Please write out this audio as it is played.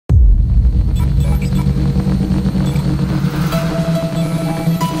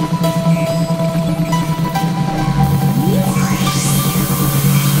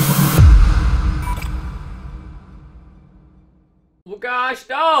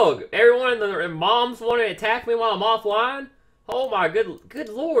dog. Everyone and their moms want to attack me while I'm offline. Oh my good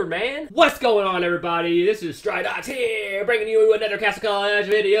lord, man. What's going on, everybody? This is Stridox here, bringing you another Castle Clash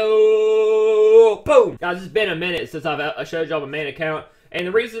video. Boom! Guys, it's been a minute since I've showed y'all my main account. And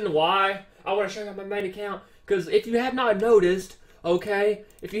the reason why I want to show y'all my main account, because if you have not noticed, okay,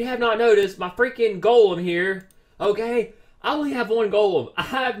 if you have not noticed, my freaking Ghoulem here, okay, I only have one Ghoulem. I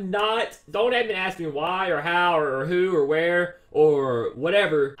have not, don't even ask me why or how or who or where or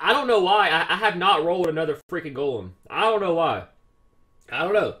whatever. I don't know why. I have not rolled another freaking Ghoulem. I don't know why. I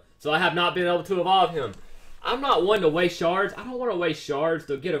don't know. So I have not been able to evolve him. I'm not one to waste shards. I don't want to waste shards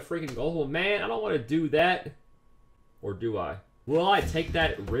to get a freaking Ghoulem. Man, I don't want to do that. Or do I? Will I take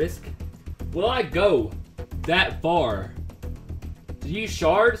that risk? Will I go that far to use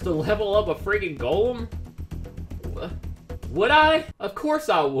shards to level up a freaking Ghoulem? Would I? Of course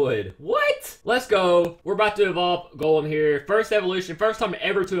I would. What? Let's go. We're about to evolve Ghoulem here. First evolution. First time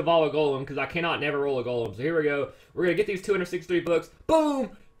ever to evolve a Ghoulem because I cannot never roll a Ghoulem. So here we go. We're going to get these 263 books. Boom.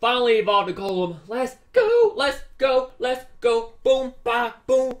 Finally evolved a Ghoulem. Let's go. Let's go. Let's go. Boom. Bye.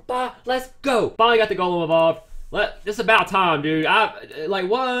 Boom. Bye. Let's go. Finally got the Ghoulem evolved. It's about time, dude. Like,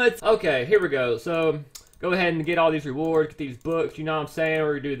 what? Okay, here we go. So, go ahead and get all these rewards. Get these books. You know what I'm saying?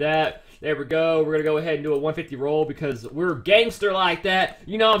 We're going to do that. There we go. We're going to go ahead and do a 150 roll because we're gangster like that.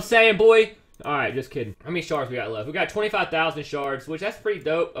 You know what I'm saying, boy? Alright, just kidding. How many shards we got left? We got 25,000 shards, which that's pretty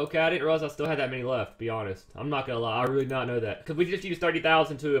dope. Okay, I didn't realize I still had that many left, to be honest. I'm not going to lie. I really did not know that. Because we just used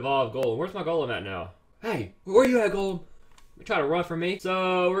 30,000 to evolve Ghoulem. Where's my Ghoulem at now? Hey, where you at, Ghoulem? You trying to run from me?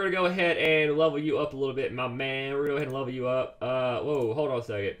 So, we're going to go ahead and level you up a little bit, my man. We're going to go ahead and level you up. Whoa, hold on a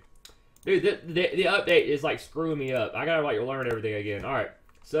second. Dude, the update is, like, screwing me up. I got to, like, learn everything again. Alright.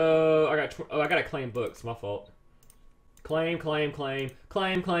 So, I gotta claim books. My fault. Claim. Before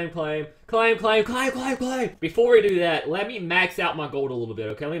we do that, let me max out my gold a little bit,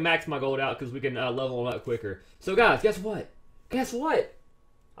 okay? Let me max my gold out because we can level them up quicker. So, guys, guess what? Guess what?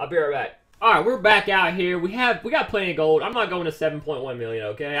 I'll be right back. Alright, we're back out here. We got plenty of gold. I'm not going to 7.1 million,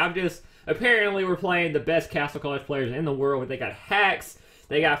 okay? Apparently we're playing the best Castle Clash players in the world. They got hacks.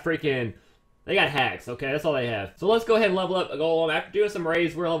 They got hacks, okay? That's all they have. So let's go ahead and level up a Ghoulem. After doing some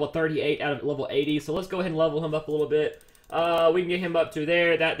raids, we're level 38 out of level 80. So let's go ahead and level him up a little bit. We can get him up to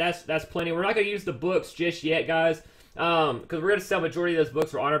there. That's plenty. We're not going to use the books just yet, guys. Because we're going to sell majority of those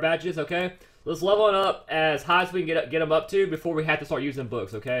books for honor badges, okay? Let's level it up as high as we can get them up to before we have to start using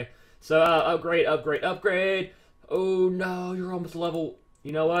books, okay? So, upgrade. Oh, no, you're almost level.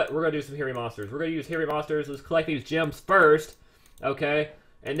 You know what? We're going to do some hairy monsters. We're going to use hairy monsters. Let's collect these gems first, okay?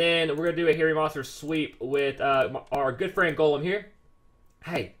 And then we're going to do a hairy monster sweep with our good friend Ghoulem here.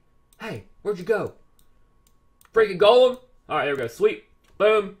 Hey, where'd you go? Freaking Ghoulem. Alright, there we go. Sweep.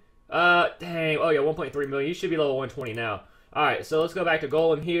 Boom. Dang. Oh, yeah, 1.3 million. You should be level 120 now. Alright, so let's go back to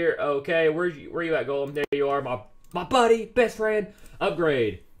Ghoulem here. Okay, where you at, Ghoulem? There you are, my buddy, best friend.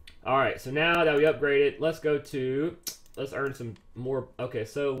 Upgrade. Alright, so now that we upgraded, let's earn some more. Okay,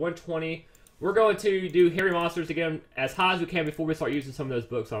 so 120. We're going to do hairy monsters to get them as high as we can before we start using some of those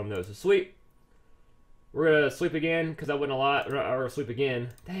books on those. So sweep. We're going to sweep again because I went a lot. Or sweep again.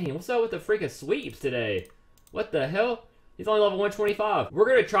 Dang, what's up with the freaking sweeps today? What the hell? He's only level 125. We're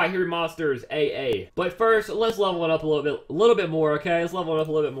going to try hairy monsters AA. But first, let's level it up a little bit more, okay? Let's level it up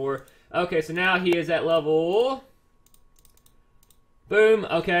a little bit more. Okay, so now he is at level... Boom.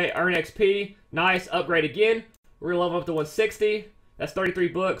 Okay, earn XP. Nice. Upgrade again. We're going to level up to 160. That's 33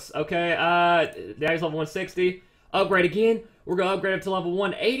 books, okay, now he's level 160. Upgrade again. We're going to upgrade up to level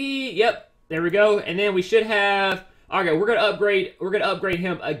 180. Yep, there we go. And then we should have, okay, we're going to upgrade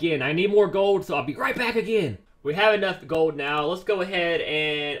him again. I need more gold, so I'll be right back again. We have enough gold now. Let's go ahead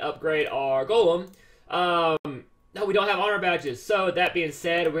and upgrade our Ghoulem. No, we don't have honor badges. So, that being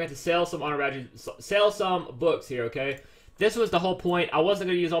said, we have to sell some honor badges, sell some books here, okay? This was the whole point. I wasn't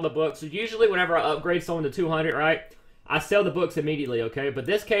going to use all the books. So, usually whenever I upgrade someone to 200, right? I sell the books immediately, okay? But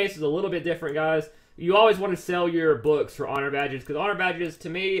this case is a little bit different, guys. You always want to sell your books for honor badges, because honor badges, to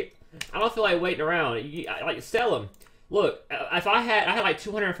me, I don't feel like waiting around. I like, sell them. Look, if I had like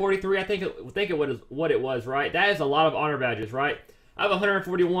 243, I think it was what it was, right? That is a lot of honor badges, right? I have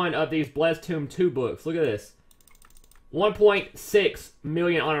 141 of these Blessed Tomb 2 books. Look at this. 1.6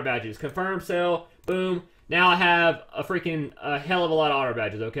 million honor badges. Confirm sale. Boom. Now I have a hell of a lot of honor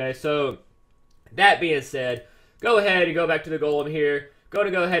badges, okay? So, that being said, go ahead and go back to the Ghoulem here. Go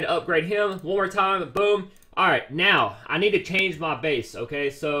ahead and upgrade him one more time. Boom. Alright, now, I need to change my base,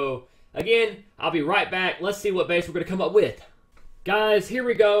 okay? So, again, I'll be right back. Let's see what base we're going to come up with. Guys, here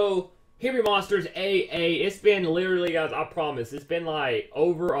we go. Hairy Monsters AA. It's been literally, guys, I promise, it's been like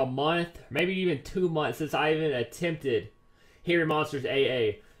over a month, maybe even 2 months since I even attempted Hairy Monsters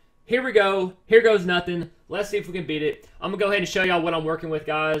AA. Here we go. Here goes nothing. Let's see if we can beat it. I'm going to go ahead and show y'all what I'm working with,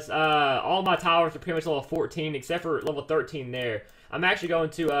 guys. All my towers are pretty much level 14, except for level 13 there. I'm actually going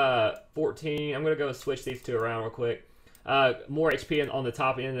to 14. I'm going to go switch these two around real quick. More HP on the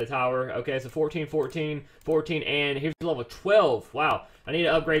top end of the tower. Okay, so 14, 14, 14, and here's level 12. Wow, I need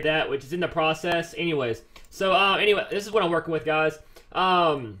to upgrade that, which is in the process. Anyways, so anyway, this is what I'm working with, guys.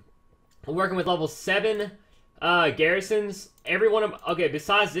 I'm working with level 7 garrisons. Every one of them, okay,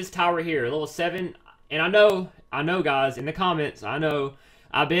 besides this tower here, level 7, and I know, guys, in the comments, I know,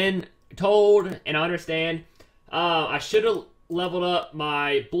 I've been told, and I understand, I should have leveled up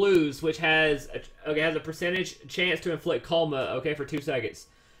my blues, which has a percentage chance to inflict coma, okay, for 2 seconds.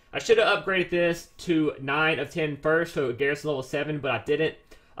 I should have upgraded this to 9 of 10 first, so garrison level 7, but I didn't.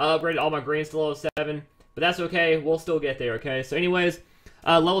 I upgraded all my greens to level 7, but that's okay, we'll still get there, okay? So anyways,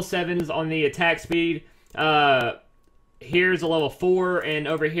 level 7's on the attack speed. Here's a level 4, and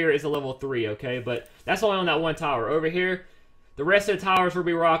over here is a level 3, okay? But that's only on that one tower. Over here, the rest of the towers will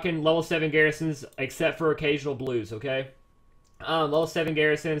be rocking level 7 garrisons, except for occasional blues, okay? Level 7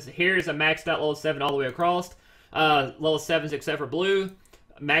 garrisons. Here's a maxed out level 7 all the way across. Level 7s except for blue.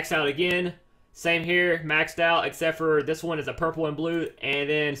 Maxed out again. Same here, maxed out, except for this one is a purple and blue. And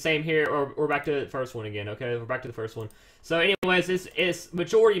then same here, or we're back to the first one again, okay? We're back to the first one. So anyways, it's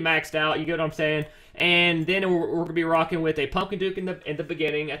majority maxed out, you get what I'm saying? And then we're going to be rocking with a Pumpkin Duke in the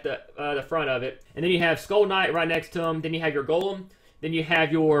beginning, at the front of it. And then you have Skull Knight right next to him. Then you have your Golem. Then you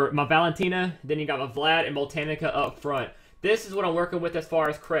have my Valentina. Then you got my Vlad and Moltanica up front. This is what I'm working with as far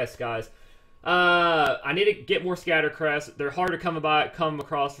as crests, guys. I need to get more scatter crests. They're hard to come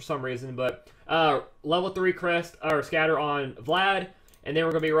across for some reason, but level 3 crest or scatter on Vlad, and then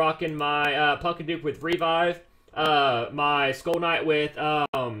we're gonna be rocking my Pumpkin Duke with Revive, my Skull Knight with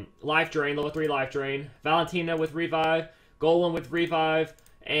Life Drain, level 3 Life Drain, Valentina with Revive, Golem with Revive,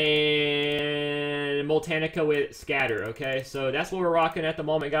 and Moltanica with Scatter. Okay, so that's what we're rocking at the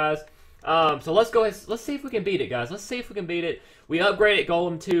moment, guys. So let's go ahead, let's see if we can beat it, guys. Let's see if we can beat it. We upgraded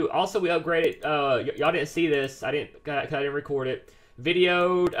Golem too. Also, we upgraded, y'all didn't see this. I didn't record it.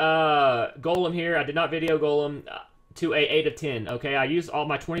 Videoed, Golem here. I did not video Golem to a 8 of 10, okay? I used all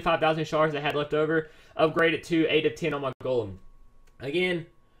my 25,000 shards I had left over, upgraded to 8 of 10 on my Golem. Again,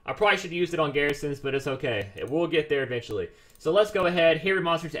 I probably should have used it on garrisons, but it's okay. We'll get there eventually. So let's go ahead. Hero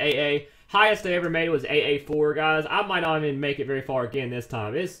Monsters AA. Highest I ever made was AA4, guys. I might not even make it very far again this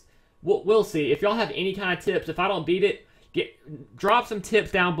time. We'll see. If y'all have any kind of tips, if I don't beat it, drop some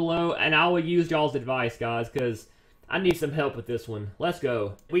tips down below, and I will use y'all's advice, guys, because I need some help with this one. Let's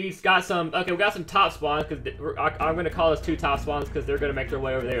go. We got some top spawns, because I'm going to call this 2 top spawns, because they're going to make their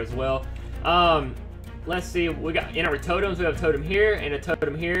way over there as well. Let's see. We got, in our totems, we have a totem here, and a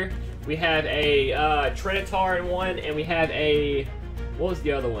totem here. We have a Trinitar in one, and we have a, what was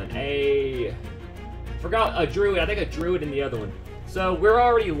the other one? Forgot a Druid. I think a Druid in the other one. So we're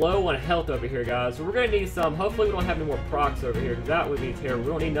already low on health over here, guys. So we're going to need some. Hopefully we don't have any more procs over here, because that would be terrible. We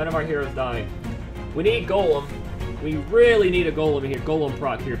don't need none of our heroes dying. We need Golem. We really need a Golem here. Golem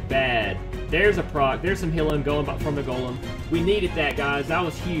proc here. Bad. There's a proc. There's some healing going from the Golem. We needed that, guys. That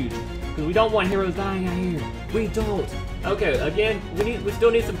was huge. Because we don't want heroes dying out here. We don't. Okay, again, we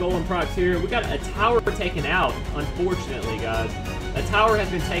still need some Golem procs here. We got a tower taken out, unfortunately, guys. A tower has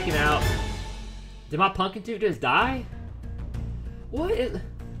been taken out. Did my Pumpkin Dude just die? What is...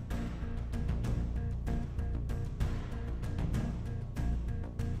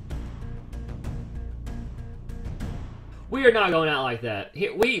 We are not going out like that.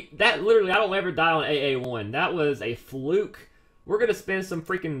 That literally, I don't ever die on AA1. That was a fluke. We're gonna spend some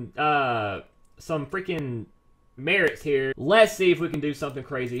freaking merits here. Let's see if we can do something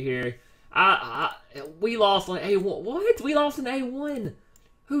crazy here. We lost on A1. What? We lost on A1.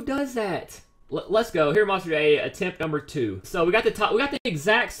 Who does that? Let's go. Here, Monster A, attempt number 2. So we got the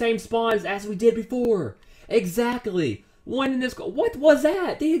exact same spawns as we did before. Exactly. One in this. What was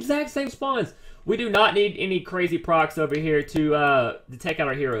that? The exact same spawns. We do not need any crazy procs over here to take out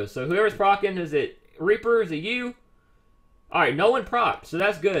our heroes. So whoever's procking, is it Reaper? Is it you? All right, no one proc, so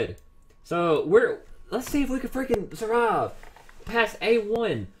that's good. So let's see if we can freaking survive past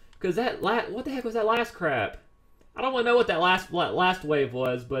A1. Cause what the heck was that last crap? I don't want to know what that last wave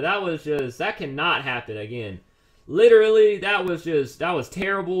was, but that cannot happen again. Literally, that was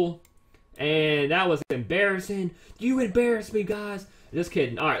terrible, and that was embarrassing. You embarrassed me, guys. Just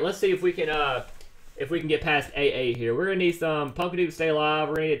kidding. All right, let's see if we can get past AA here. We're gonna need some Pumpkin Duke to stay alive.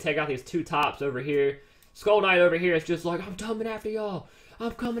 We're gonna need to take out these 2 tops over here. Skull Knight over here is just like, I'm coming after y'all.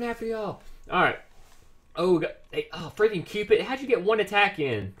 I'm coming after y'all. All right. Oh, freaking Cupid. How'd you get 1 attack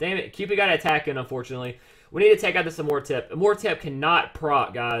in? Damn it, Cupid got an attack in, unfortunately. We need to take out this Immortep. Immortep cannot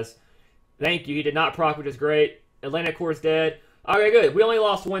proc, guys. Thank you. He did not proc, which is great. Atlantic Core's dead. Okay, good. We only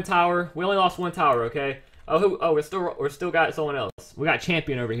lost one tower. We only lost one tower, okay? Oh, we're still got someone else. We got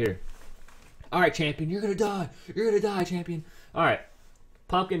Champion over here. Alright, Champion. You're gonna die. You're gonna die, Champion. Alright.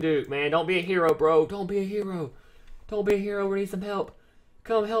 Pumpkin Duke, man. Don't be a hero, bro. Don't be a hero. Don't be a hero. We need some help.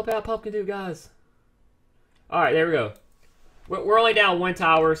 Come help out Pumpkin Duke, guys. Alright, there we go. We're only down one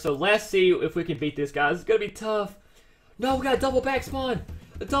tower, so let's see if we can beat this, guys. It's gonna be tough. No, we got a double back spawn.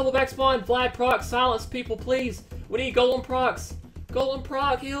 A double back spawn. Vlad proc. Silence people, please. We need Ghoulem procs. Ghoulem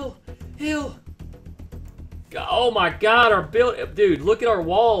proc. Heal. Heal. Oh my god, our build. Dude, look at our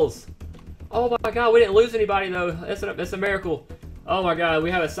walls. Oh my god, we didn't lose anybody, though. That's a miracle. Oh my god,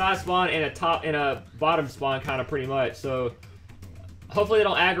 we have a side spawn and a top and a bottom spawn, kind of pretty much. So hopefully they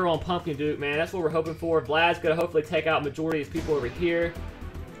don't aggro on Pumpkin Duke, man. That's what we're hoping for. Vlad's gonna hopefully take out majority of these people over here.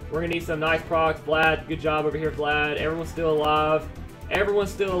 We're gonna need some nice procs. Vlad, good job over here, Vlad. Everyone's still alive.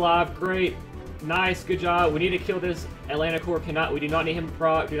 Everyone's still alive. Great. Nice, good job. We need to kill this Atlantic Core. We do not need him to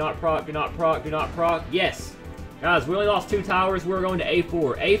proc. Do not proc, do not proc, do not proc. Yes. Guys, we only lost 2 towers. We're going to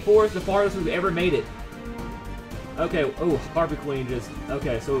A4. A4 is the farthest we've ever made it. Okay, oh, Harpy Queen just...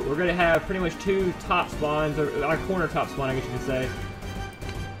 Okay, so we're going to have pretty much 2 top spawns, or our corner top spawn, I guess you could say.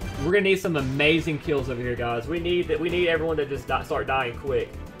 We're going to need some amazing kills over here, guys. We need everyone to just start dying quick.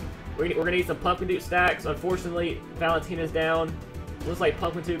 We're going to need some Pumpkin Duke stacks. Unfortunately, Valentina's down. Looks like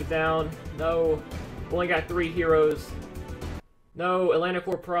Pumpkin Duke is down. No. We only got 3 heroes. No, Atlantic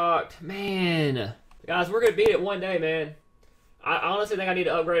Core procced. Man. Guys, we're going to beat it one day, man. I honestly think I need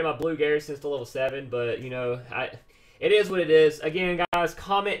to upgrade my Blue Garrisons to level 7, but, you know, it is what it is. Again, guys,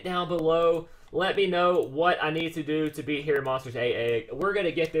 comment down below. Let me know what I need to do to beat Hero Monsters AA. We're going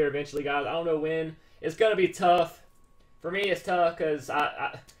to get there eventually, guys. I don't know when. It's going to be tough. For me, it's tough because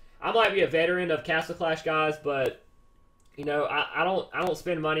I might be a veteran of Castle Clash, guys, but, you know, I don't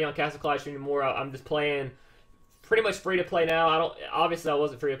spend money on Castle Clash anymore. I'm just playing pretty much free to play now. Obviously I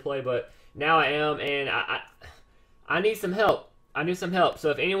wasn't free to play, but now I am, and I need some help. I need some help. So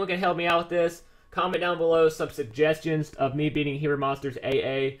if anyone can help me out with this, comment down below some suggestions of me beating Hero Monsters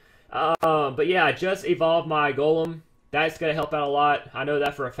AA. But yeah, I just evolved my Ghoulem. That's going to help out a lot. I know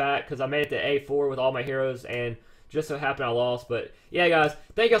that for a fact because I made it to A4 with all my heroes, and just so happened I lost. But yeah, guys,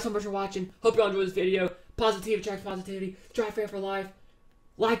 thank y'all so much for watching. Hope y'all enjoyed this video. Positivity attracts positivity. Strive fair for life.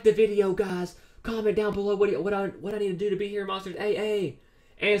 Like the video, guys. Comment down below what I need to do to beat Hero Monsters AA.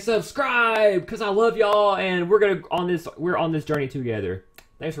 And subscribe, because I love y'all, and we're on this journey together.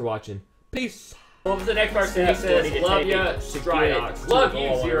 Thanks for watching. Peace. What was the next person that says, love ya, Stridox. Love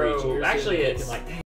you, Zero. Actually, it's like,